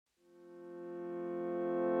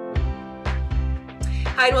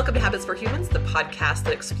Hi, and welcome to Habits for Humans, the podcast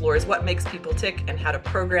that explores what makes people tick and how to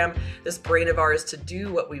program this brain of ours to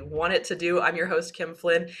do what we want it to do. I'm your host, Kim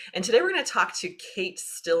Flynn, and today we're going to talk to Cate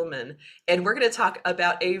Stillman, and we're going to talk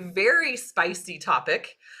about a very spicy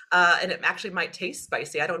topic, and it actually might taste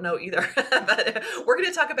spicy. I don't know either, but we're going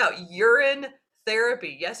to talk about urine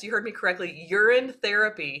therapy. Yes, you heard me correctly, urine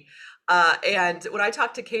therapy. And when I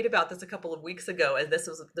talked to Cate about this a couple of weeks ago, and this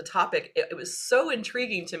was the topic, it was so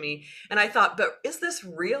intriguing to me. And I thought, but is this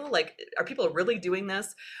real? Like, are people really doing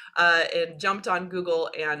this? And jumped on Google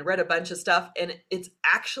and read a bunch of stuff. And it's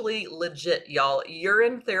actually legit, y'all.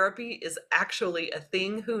 Urine therapy is actually a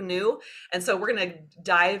thing. Who knew? And so we're going to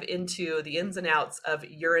dive into the ins and outs of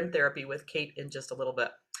urine therapy with Cate in just a little bit.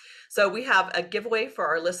 So we have a giveaway for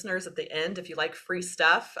our listeners at the end. If you like free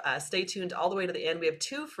stuff, stay tuned all the way to the end. We have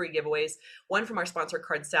two free giveaways, one from our sponsor,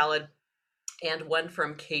 Card Salad, and one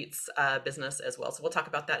from Cate's business as well. So we'll talk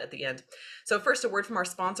about that at the end. So first, a word from our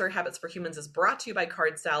sponsor. Habits for Humans is brought to you by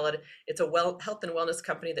Card Salad. It's a health and wellness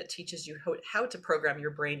company that teaches you how to program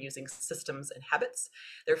your brain using systems and habits.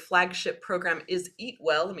 Their flagship program is Eat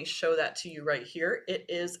Well. Let me show that to you right here. It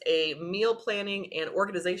is a meal planning and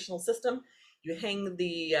organizational system. You hang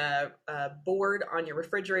the board on your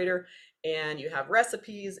refrigerator and you have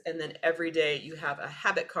recipes, and then every day you have a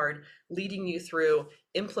habit card leading you through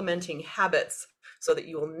implementing habits so that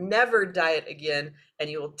you will never diet again, and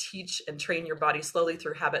you will teach and train your body slowly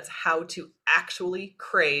through habits how to actually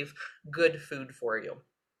crave good food for you.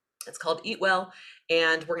 It's called Eat Well,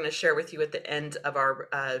 and we're going to share with you at the end of our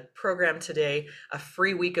program today a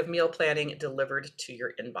free week of meal planning delivered to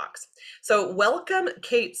your inbox. So welcome,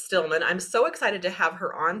 Cate Stillman. I'm so excited to have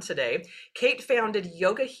her on today. Cate founded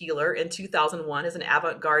Yoga Healer in 2001 as an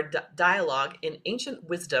avant-garde dialogue in ancient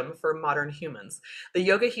wisdom for modern humans. The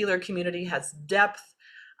Yoga Healer community has depth,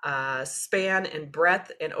 span, and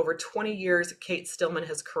breadth, and over 20 years, Cate Stillman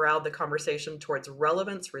has corralled the conversation towards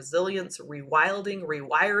relevance, resilience, rewilding,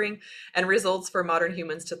 rewiring, and results for modern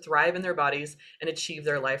humans to thrive in their bodies and achieve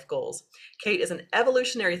their life goals. Cate is an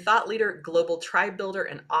evolutionary thought leader, global tribe builder,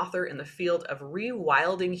 and author in the field of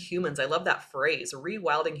rewilding humans. I love that phrase,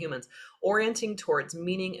 rewilding humans, orienting towards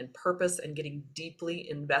meaning and purpose and getting deeply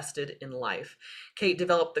invested in life. Cate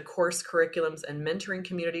developed the course curriculums and mentoring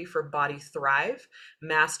community for Body Thrive,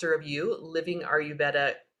 Master of You, Living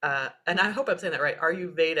Ayurveda, and I hope I'm saying that right,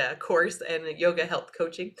 Ayurveda course, and yoga health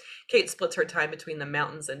coaching. Cate splits her time between the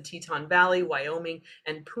mountains in Teton Valley, Wyoming,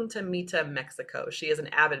 and Punta Mita, Mexico. She is an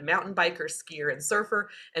avid mountain biker, skier, and surfer,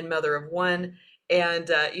 and mother of one. And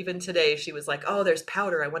even today, she was like, oh, there's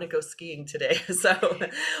powder. I want to go skiing today. So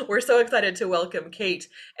we're so excited to welcome Cate.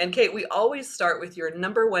 And Cate, we always start with your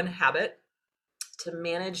number one habit to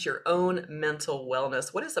manage your own mental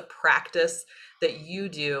wellness. What is a practice that you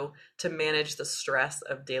do to manage the stress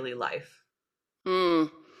of daily life?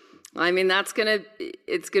 I mean,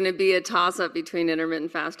 it's gonna be a toss-up between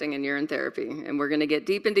intermittent fasting and urine therapy. And we're gonna get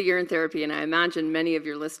deep into urine therapy. And I imagine many of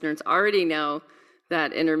your listeners already know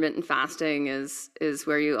that intermittent fasting is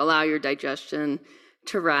where you allow your digestion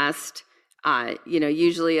to rest,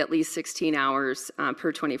 usually at least 16 hours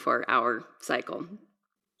per 24-hour cycle.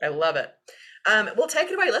 I love it. Well, take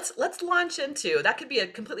it away. Let's launch into, that could be a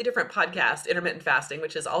completely different podcast, intermittent fasting,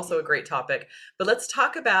 which is also a great topic. But let's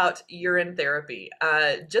talk about urine therapy.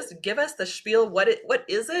 Just give us the spiel. What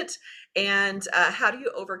is it, and how do you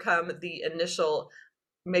overcome the initial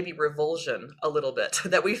maybe revulsion a little bit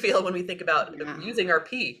that we feel when we think about using our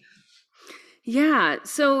pee? Yeah.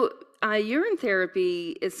 So urine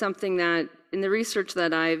therapy is something that, in the research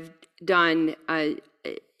that I've done,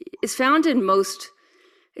 is found in most.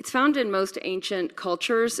 It's found in most ancient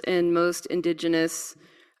cultures and most indigenous,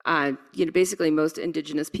 basically most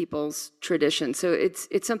indigenous people's traditions. So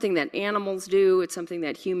it's something that animals do. It's something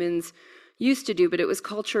that humans used to do, but it was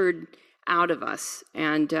cultured out of us.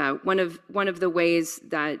 And one of the ways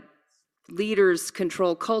that leaders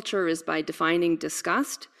control culture is by defining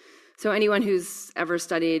disgust. So anyone who's ever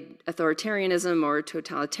studied authoritarianism or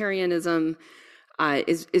totalitarianism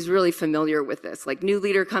is really familiar with this. Like, new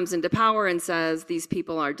leader comes into power and says, these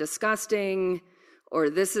people are disgusting, or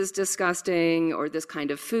this is disgusting, or this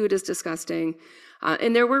kind of food is disgusting.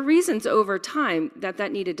 And there were reasons over time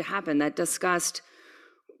that needed to happen, that disgust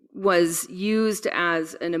was used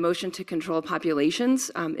as an emotion to control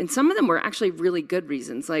populations. And some of them were actually really good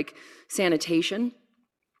reasons, like sanitation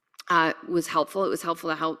was helpful. It was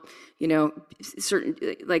helpful to help, certain,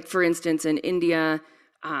 like for instance, in India,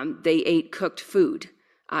 they ate cooked food,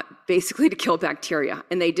 basically to kill bacteria.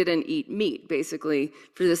 And they didn't eat meat, basically,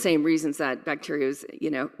 for the same reasons that bacteria is,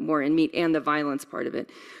 more in meat, and the violence part of it.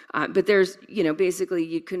 But there's, basically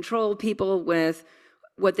you control people with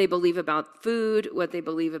what they believe about food, what they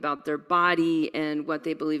believe about their body, and what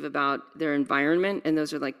they believe about their environment. And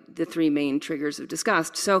those are like the three main triggers of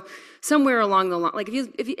disgust. So somewhere along the line, like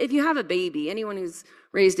if you have a baby, anyone who's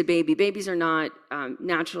raised a baby, babies are not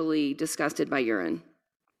naturally disgusted by urine.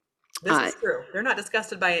 This is true. They're not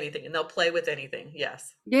disgusted by anything, and they'll play with anything.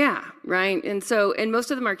 Yes. Yeah, right. And so, and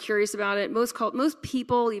most of them are curious about it. Most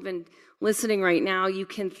people, even listening right now, you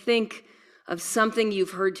can think of something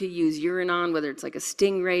you've heard to use urine on, whether it's like a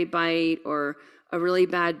stingray bite or a really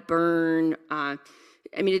bad burn. I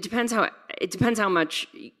mean, it depends how much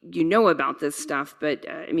you know about this stuff. But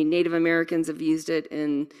I mean, Native Americans have used it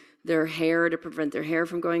in their hair to prevent their hair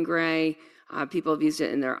from going gray. People have used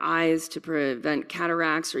it in their eyes to prevent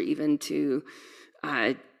cataracts, or even to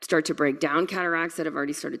start to break down cataracts that have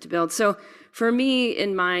already started to build. So for me,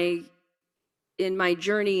 in my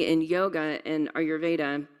journey in yoga and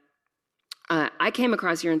Ayurveda, I came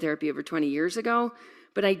across urine therapy over 20 years ago,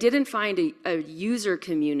 but I didn't find a user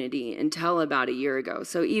community until about a year ago.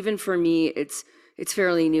 So even for me, it's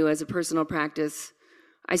fairly new as a personal practice.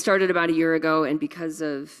 I started about a year ago, and because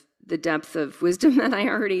of the depth of wisdom that I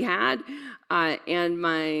already had, and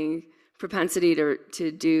my propensity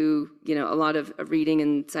to do, a lot of reading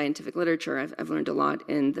and scientific literature, I've learned a lot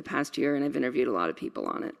in the past year, and I've interviewed a lot of people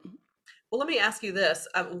on it. Well, let me ask you this.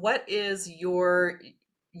 What is your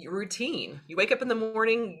routine? You wake up in the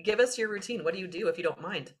morning, give us your routine. What do you do, if you don't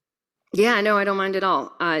mind? Yeah, no, I don't mind at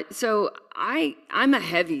all. So I'm a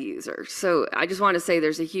heavy user. So I just want to say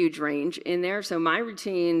there's a huge range in there. So my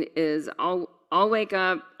routine is I'll wake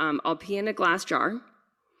up, I'll pee in a glass jar.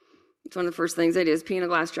 It's one of the first things I do is pee in a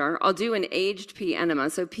glass jar. I'll do an aged pee enema.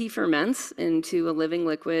 So pee ferments into a living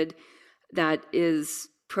liquid that is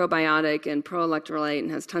probiotic and pro-electrolyte and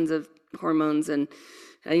has tons of hormones, and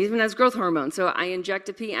even has growth hormone. So I inject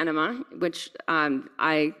a pee enema, which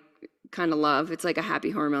I kind of love. It's like a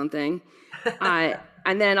happy hormone thing.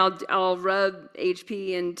 And then I'll rub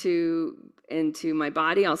HP into my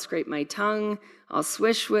body. I'll scrape my tongue. I'll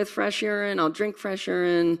swish with fresh urine. I'll drink fresh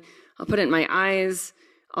urine. I'll put it in my eyes.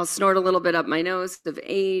 I'll snort a little bit up my nose of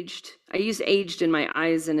aged. I use aged in my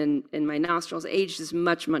eyes and in my nostrils. Aged is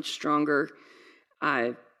much, much stronger.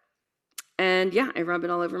 And yeah, I rub it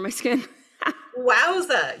all over my skin.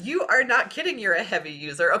 Wowza, you are not kidding. You're a heavy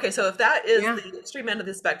user. Okay, so if that is Yeah. the extreme end of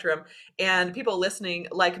the spectrum, and people listening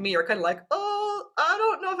like me are kind of like, oh, I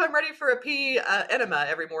don't know if I'm ready for a pee enema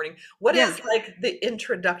every morning. What Yeah. is like the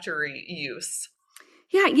introductory use?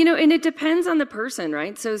 Yeah, and it depends on the person,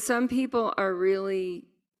 right? So some people are really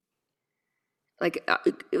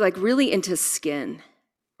like really into skin,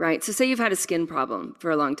 right? So say you've had a skin problem for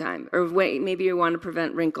a long time, or maybe you want to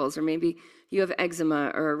prevent wrinkles, or maybe you have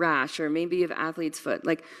eczema or a rash, or maybe you have athlete's foot.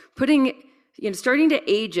 Like starting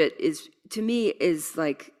to age it is, to me, is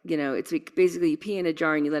like, it's like basically you pee in a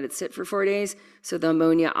jar and you let it sit for 4 days, so the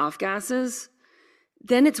ammonia off gases.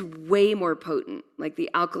 Then it's way more potent. Like the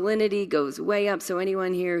alkalinity goes way up. So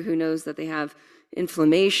anyone here who knows that they have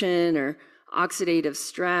inflammation or oxidative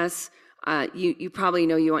stress, you probably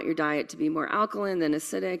know you want your diet to be more alkaline than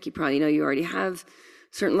acidic. You probably know you already have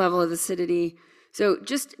a certain level of acidity. So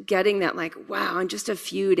just getting that, like, wow, in just a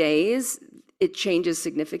few days, it changes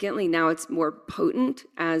significantly. Now it's more potent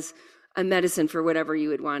as a medicine for whatever you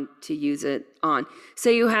would want to use it on.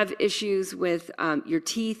 Say you have issues with your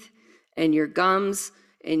teeth and your gums,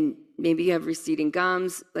 and maybe you have receding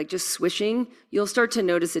gums, like just swishing, you'll start to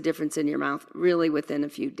notice a difference in your mouth really within a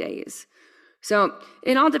few days. So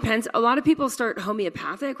it all depends. A lot of people start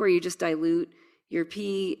homeopathic, where you just dilute your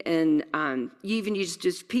pee, and you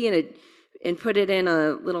just pee in it and put it in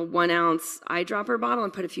a little 1 ounce eyedropper bottle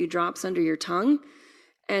and put a few drops under your tongue,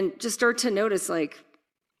 and just start to notice like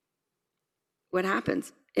what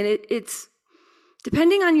happens. And it's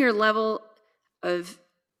depending on your level of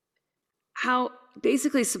how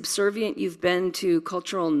basically subservient you've been to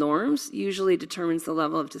cultural norms, usually determines the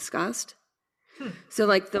level of disgust. So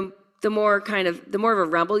like the more of a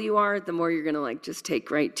rebel you are, the more you're gonna like just take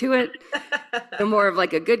right to it. The more of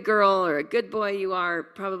like a good girl or a good boy you are,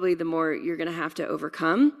 probably the more you're gonna have to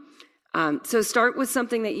overcome. So start with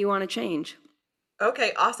something that you want to change.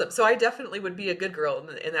 Okay, awesome. So I definitely would be a good girl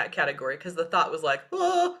in that category, because the thought was like,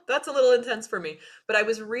 oh, that's a little intense for me. But I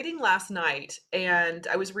was reading last night, and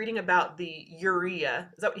I was reading about the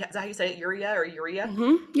urea. Is that how you say it? Urea or urea?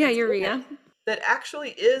 Mm-hmm. Yeah, urea. That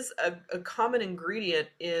actually is a common ingredient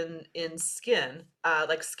in skin,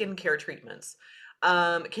 like skincare treatments.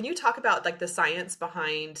 Can you talk about like the science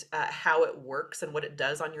behind how it works and what it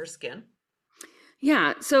does on your skin?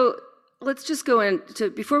 Yeah. So let's just go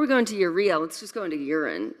into, before we go into urea, let's just go into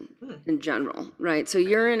urine in general, right? So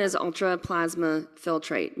urine is ultra plasma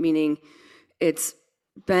filtrate, meaning it's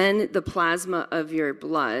been the plasma of your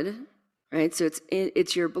blood, right? So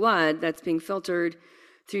it's your blood that's being filtered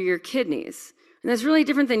through your kidneys. And that's really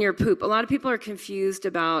different than your poop. A lot of people are confused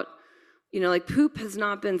about, like poop has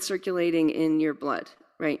not been circulating in your blood,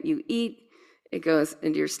 right? You eat, it goes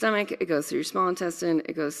into your stomach, it goes through your small intestine,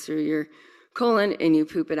 it goes through your colon, and you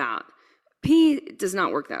poop it out. Pee does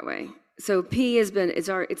not work that way. So pee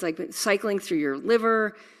it's like cycling through your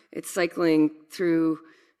liver, it's cycling through,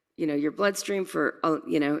 your bloodstream for,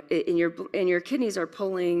 and your kidneys are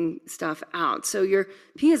pulling stuff out. So your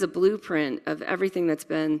pee is a blueprint of everything that's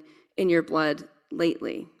been in your blood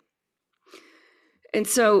lately. And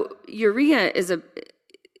so urea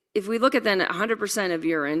if we look at then 100% of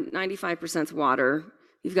urine, 95% is water.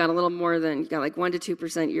 You've got like 1 to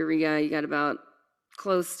 2% urea. You got about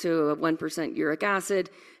close to 1% uric acid.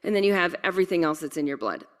 And then you have everything else that's in your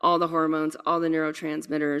blood. All the hormones, all the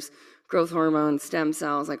neurotransmitters, growth hormones, stem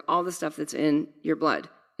cells, like all the stuff that's in your blood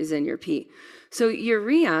is in your pee. So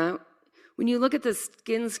urea, when you look at the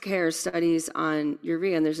skin care studies on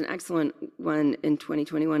urea, and there's an excellent one in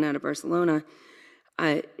 2021 out of Barcelona,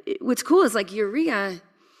 what's cool is like urea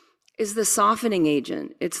is the softening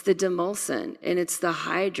agent, it's the demulcent, and it's the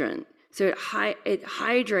hydrant. So it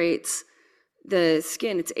hydrates the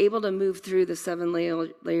skin. It's able to move through the 7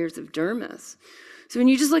 layers of dermis. So when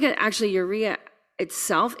you just look at actually urea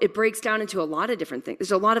itself, it breaks down into a lot of different things.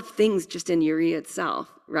 There's a lot of things just in urea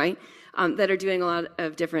itself, right, that are doing a lot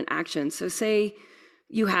of different actions. So say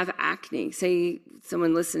you have acne. Say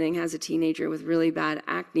someone listening has a teenager with really bad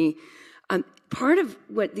acne. Part of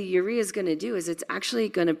what the urea is going to do is it's actually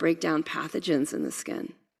going to break down pathogens in the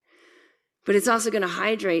skin. But it's also going to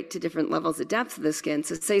hydrate to different levels of depth of the skin.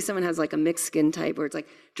 So say someone has like a mixed skin type where it's like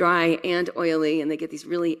dry and oily and they get these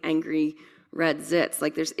really angry red zits.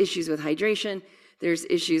 Like there's issues with hydration, there's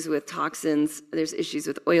issues with toxins, there's issues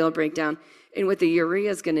with oil breakdown. And what the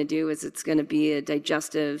urea is going to do is it's going to be a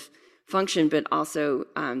digestive function, but also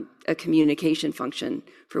a communication function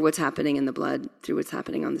for what's happening in the blood through what's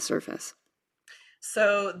happening on the surface.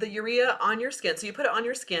 So the urea on your skin, so you put it on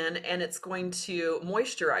your skin and it's going to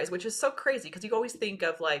moisturize, which is so crazy because you always think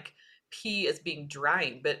of like pee as being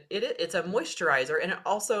drying, but it's a moisturizer, and it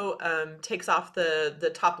also takes off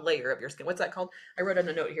the top layer of your skin. What's that called? I wrote on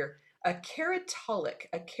a note here. A keratolytic,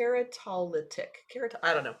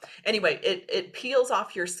 I don't know. Anyway, it peels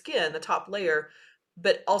off your skin, the top layer,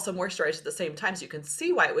 but also moisturized at the same time. So you can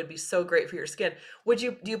see why it would be so great for your skin.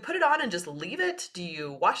 Do you put it on and just leave it? Do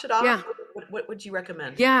you wash it off? Yeah. What would you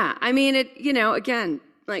recommend? Yeah. I mean, again,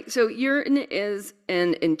 like, so urine is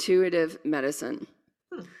an intuitive medicine.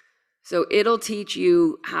 So it'll teach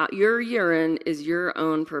you how your urine is your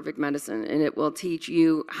own perfect medicine, and it will teach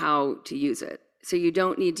you how to use it. So you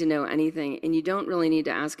don't need to know anything, and you don't really need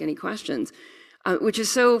to ask any questions, which is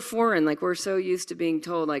so foreign. Like we're so used to being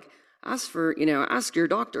told, like, ask your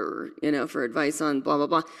doctor, for advice on blah, blah,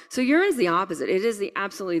 blah. So urine's the opposite. It is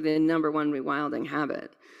absolutely the number one rewilding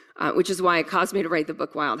habit, which is why it caused me to write the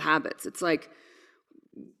book Wild Habits. It's like,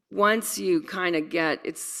 once you kind of get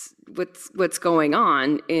what's going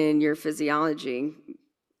on in your physiology,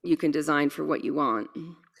 you can design for what you want.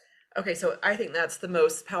 Okay, so I think that's the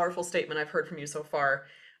most powerful statement I've heard from you so far.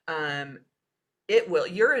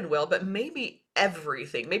 Urine will, but maybe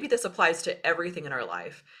everything, maybe this applies to everything in our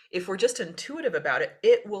life. If we're just intuitive about it,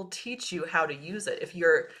 it will teach you how to use it. If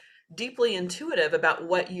you're deeply intuitive about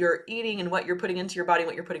what you're eating and what you're putting into your body and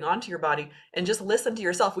what you're putting onto your body, and just listen to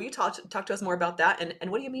yourself. Will you talk to us more about that? And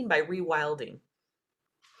what do you mean by rewilding?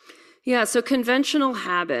 Yeah, so conventional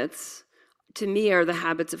habits, to me, are the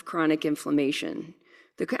habits of chronic inflammation.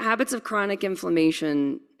 The habits of chronic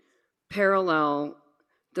inflammation parallel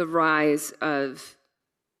the rise of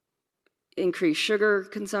increased sugar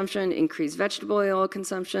consumption, increased vegetable oil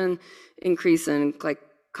consumption, increase in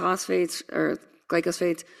glycosates.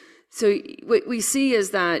 So what we see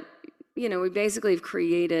is that, we basically have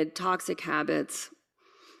created toxic habits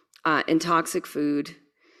and toxic food.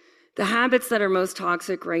 The habits that are most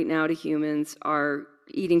toxic right now to humans are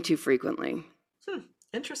eating too frequently.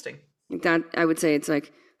 Interesting. That, I would say, it's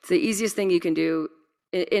the easiest thing you can do.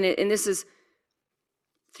 And this is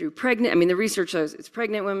through the research shows it's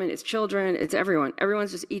pregnant women, it's children, it's everyone.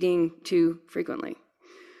 Everyone's just eating too frequently.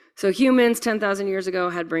 So humans 10,000 years ago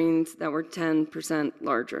had brains that were 10%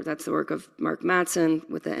 larger. That's the work of Mark Mattson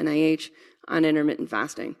with the NIH on intermittent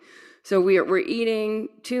fasting. So we're eating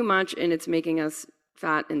too much, and it's making us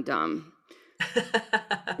fat and dumb.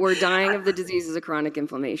 We're dying of the diseases of chronic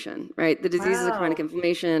inflammation, right? The diseases of chronic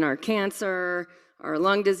inflammation are cancer, our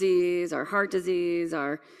lung disease, our heart disease,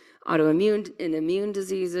 our autoimmune and immune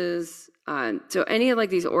diseases. So any of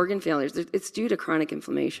these organ failures, it's due to chronic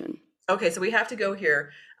inflammation. Okay, so we have to go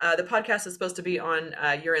here. The podcast is supposed to be on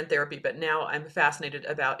urine therapy, but now I'm fascinated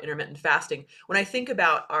about intermittent fasting. When I think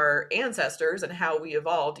about our ancestors and how we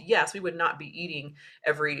evolved, yes, we would not be eating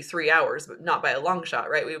every 3 hours, but not by a long shot,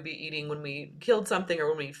 right? We would be eating when we killed something or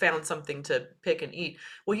when we found something to pick and eat.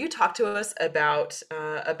 Will you talk to us about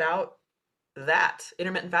that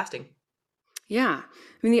intermittent fasting? Yeah.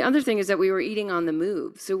 I mean, the other thing is that we were eating on the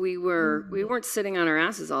move. So we Mm-hmm. weren't sitting on our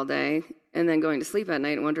asses all day and then going to sleep at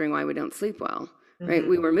night and wondering why we don't sleep well, right? Mm-hmm.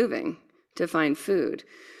 We were moving to find food.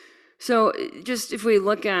 So just if we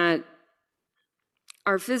look at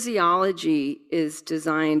our physiology is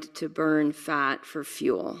designed to burn fat for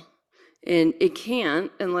fuel. And it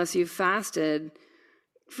can't unless you've fasted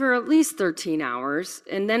for at least 13 hours,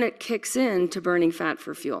 and then it kicks in to burning fat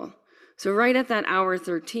for fuel. So right at that hour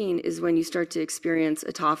 13 is when you start to experience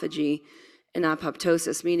autophagy and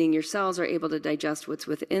apoptosis, meaning your cells are able to digest what's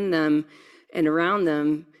within them and around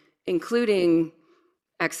them, including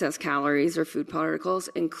excess calories or food particles,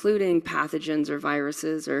 including pathogens or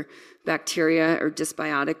viruses or bacteria or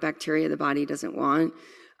dysbiotic bacteria the body doesn't want.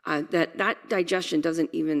 That digestion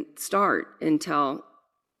doesn't even start until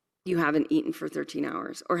you haven't eaten for 13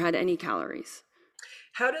 hours or had any calories.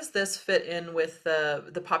 How does this fit in with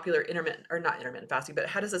the popular intermittent or not intermittent fasting, but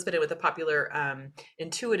how does this fit in with the popular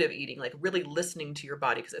intuitive eating, like really listening to your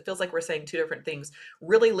body? Because it feels like we're saying two different things.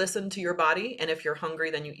 Really listen to your body, and if you're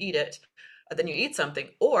hungry, then you eat it, then you eat something,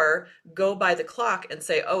 or go by the clock and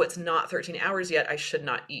say, "Oh, it's not 13 hours yet. I should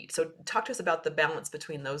not eat." So talk to us about the balance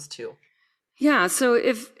between those two. Yeah, so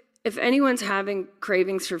if anyone's having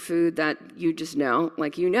cravings for food that you just know,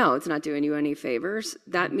 like it's not doing you any favors,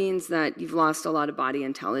 that means that you've lost a lot of body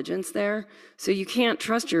intelligence there. So you can't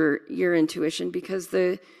trust your intuition because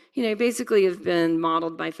basically have been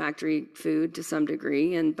modeled by factory food to some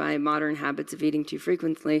degree and by modern habits of eating too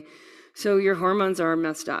frequently. So your hormones are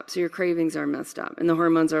messed up. So your cravings are messed up. And the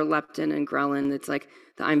hormones are leptin and ghrelin. It's like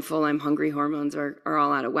the I'm full, I'm hungry hormones are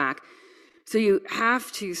all out of whack. So you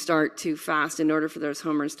have to start to fast in order for those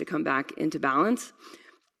hormones to come back into balance.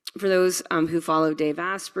 For those who follow Dave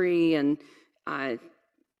Asprey uh,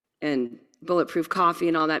 and Bulletproof Coffee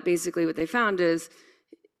and all that, basically what they found is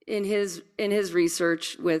in his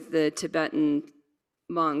research with the Tibetan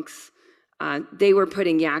monks, they were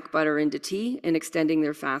putting yak butter into tea and extending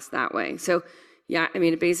their fast that way. So yeah, I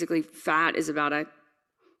mean, basically fat is about a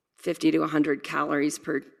 50 to 100 calories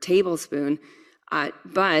per tablespoon,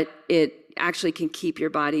 but it actually can keep your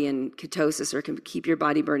body in ketosis or can keep your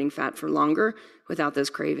body burning fat for longer without those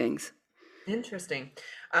cravings. Interesting.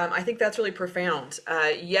 I think that's really profound.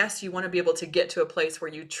 Yes, you want to be able to get to a place where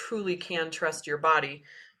you truly can trust your body,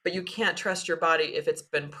 but you can't trust your body if it's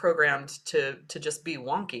been programmed to just be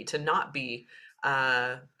wonky, to not be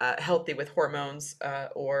healthy with hormones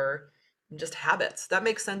or just habits. That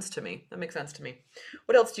makes sense to me. That makes sense to me.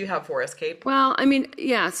 What else do you have for us, Kate? Well, I mean,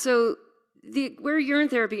 yeah, so where urine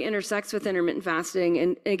therapy intersects with intermittent fasting,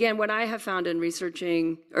 and again, what I have found in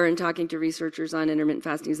researching or in talking to researchers on intermittent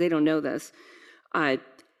fasting is they don't know this, uh,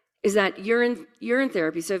 is that urine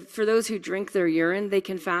therapy. So for those who drink their urine, they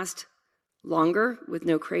can fast longer with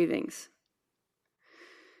no cravings.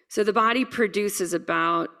 So the body produces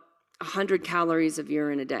about 100 calories of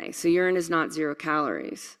urine a day. So urine is not 0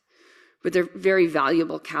 calories, but they're very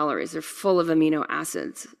valuable calories. They're full of amino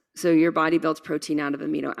acids. So your body builds protein out of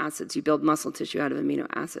amino acids. You build muscle tissue out of amino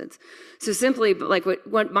acids. So simply, like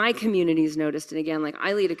what my community's noticed, and again, like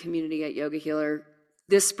I lead a community at Yoga Healer.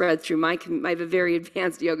 This spread through I have a very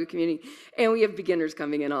advanced yoga community, and we have beginners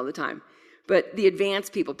coming in all the time. But the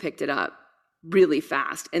advanced people picked it up really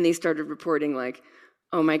fast, and they started reporting like,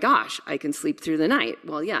 oh my gosh, I can sleep through the night.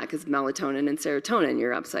 Well, yeah, because melatonin and serotonin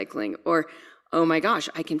you're upcycling. Or, oh my gosh,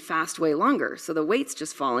 I can fast way longer. So the weight's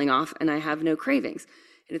just falling off and I have no cravings.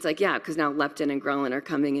 And it's like, yeah, because now leptin and ghrelin are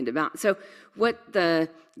coming into balance. So what the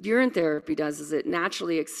urine therapy does is it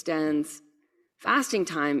naturally extends fasting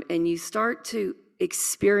time, and you start to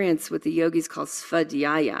experience what the yogis call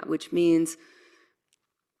svadhyaya, which means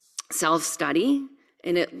self-study,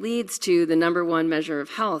 and it leads to the number one measure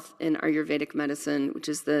of health in Ayurvedic medicine, which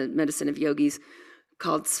is the medicine of yogis,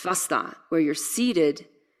 called svastha, where you're seated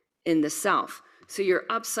in the self. So you're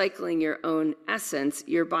upcycling your own essence.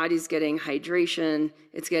 Your body's getting hydration,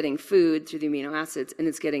 it's getting food through the amino acids, and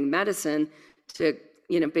it's getting medicine to,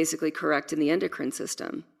 basically correct in the endocrine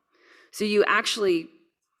system. So you actually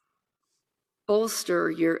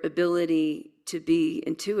bolster your ability to be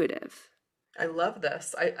intuitive. I love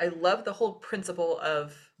this. I love the whole principle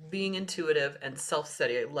of being intuitive and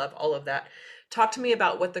self-study. I love all of that. Talk to me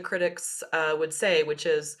about what the critics would say, which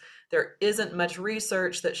is there isn't much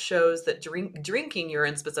research that shows that drinking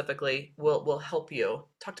urine specifically will help you.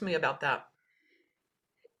 Talk to me about that.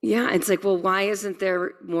 Yeah, it's like, well, why isn't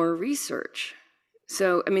there more research?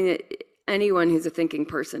 So, I mean, anyone who's a thinking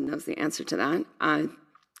person knows the answer to that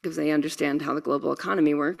because they understand how the global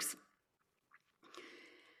economy works.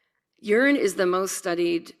 Urine is the most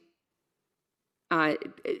studied,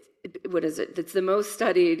 what is it? It's the most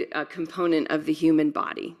studied component of the human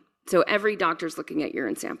body. So every doctor's looking at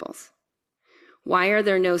urine samples. Why are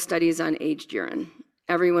there no studies on aged urine?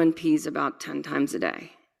 Everyone pees about 10 times a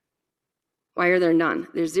day. Why are there none?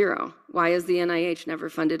 There's zero. Why has the NIH never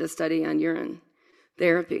funded a study on urine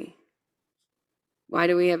therapy? Why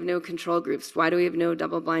do we have no control groups? Why do we have no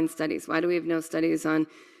double-blind studies? Why do we have no studies on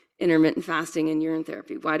intermittent fasting and urine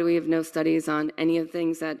therapy? Why do we have no studies on any of the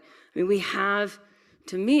things that, I mean, we have,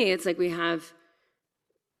 to me, it's like we have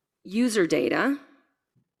user data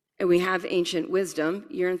and we have ancient wisdom.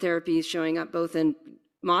 Urine therapy is showing up both in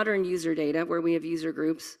modern user data where we have user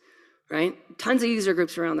groups, right? Tons of user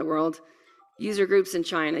groups around the world. User groups in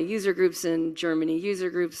China, user groups in Germany,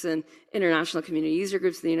 user groups in international community, user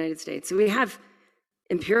groups in the United States. So we have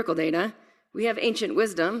empirical data. We have ancient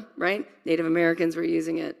wisdom, right? Native Americans were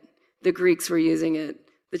using it. The Greeks were using it.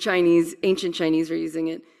 The Chinese, ancient Chinese were using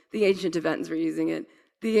it. The ancient Tibetans were using it.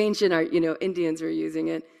 The ancient, Indians were using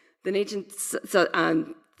it. The ancient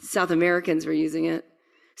South Americans were using it.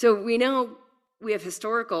 So we know we have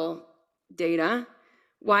historical data.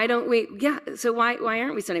 Why don't we? Yeah, so why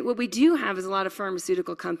aren't we studying? What we do have is a lot of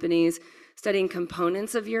pharmaceutical companies studying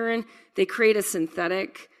components of urine. They create a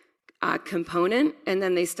synthetic component, and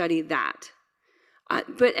then they study that.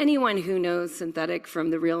 But anyone who knows synthetic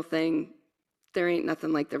from the real thing, there ain't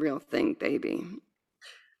nothing like the real thing, baby.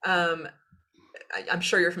 I'm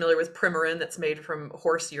sure you're familiar with Premarin that's made from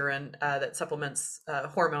horse urine that supplements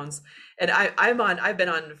hormones. And I've been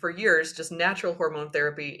on for years just natural hormone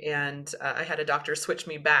therapy, and I had a doctor switch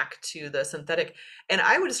me back to the synthetic. And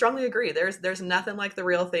I would strongly agree. There's nothing like the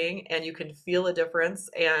real thing, and you can feel a difference.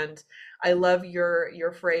 And I love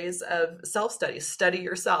your phrase of self-study. Study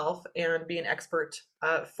yourself and be an expert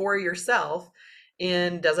for yourself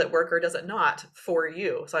in does it work or does it not for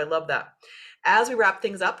you. So I love that. As we wrap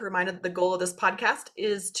things up, reminded that the goal of this podcast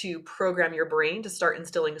is to program your brain to start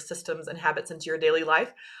instilling systems and habits into your daily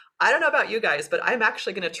life. I don't know about you guys, but I'm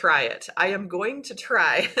actually going to try it. I am going to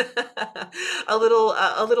try a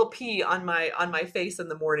little pee on my face in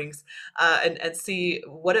the mornings and see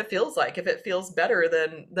what it feels like. If it feels better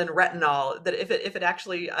than retinol, that if it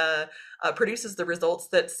actually produces the results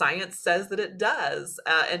that science says that it does,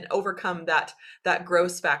 and overcome that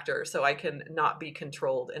gross factor, so I can not be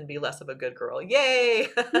controlled and be less of a good girl. Yay!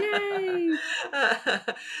 Yay!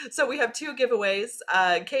 So we have 2 giveaways.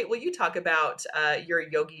 Cate, will you talk about your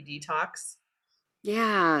yogi detox?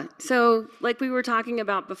 Yeah. So like we were talking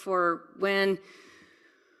about before, when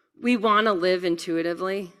we want to live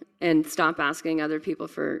intuitively and stop asking other people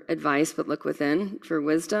for advice, but look within for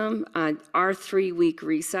wisdom, our 3-week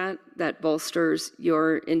reset that bolsters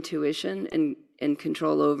your intuition and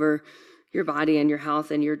control over your body and your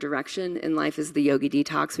health and your direction in life is the Yogi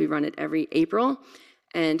Detox. We run it every April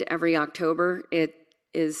and every October. It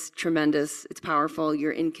is tremendous. It's powerful.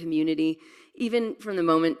 You're in community. Even from the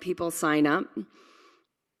moment people sign up,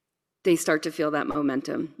 they start to feel that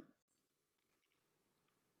momentum.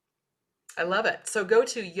 I love it. So go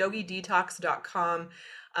to yogidetox.com.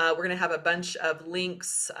 We're going to have a bunch of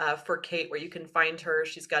links for Cate where you can find her.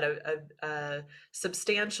 She's got a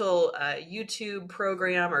substantial YouTube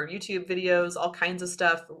program or YouTube videos, all kinds of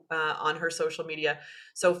stuff on her social media.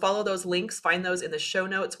 So follow those links, find those in the show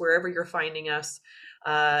notes, wherever you're finding us,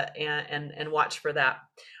 and watch for that.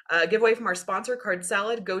 Giveaway from our sponsor, Card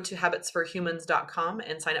Salad. Go to habitsforhumans.com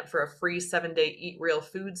and sign up for a free 7-day Eat Real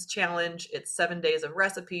Foods challenge. It's 7 days of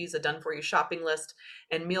recipes, a done-for-you shopping list,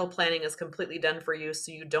 and meal planning is completely done for you,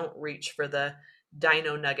 so you don't reach for the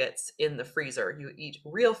dino nuggets in the freezer. You eat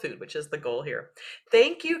real food, which is the goal here.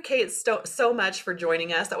 Thank you, Cate, so much for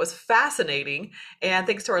joining us. That was fascinating. And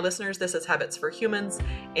thanks to our listeners. This is Habits for Humans.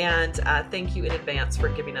 And thank you in advance for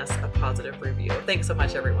giving us a positive review. Thanks so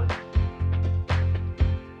much, everyone.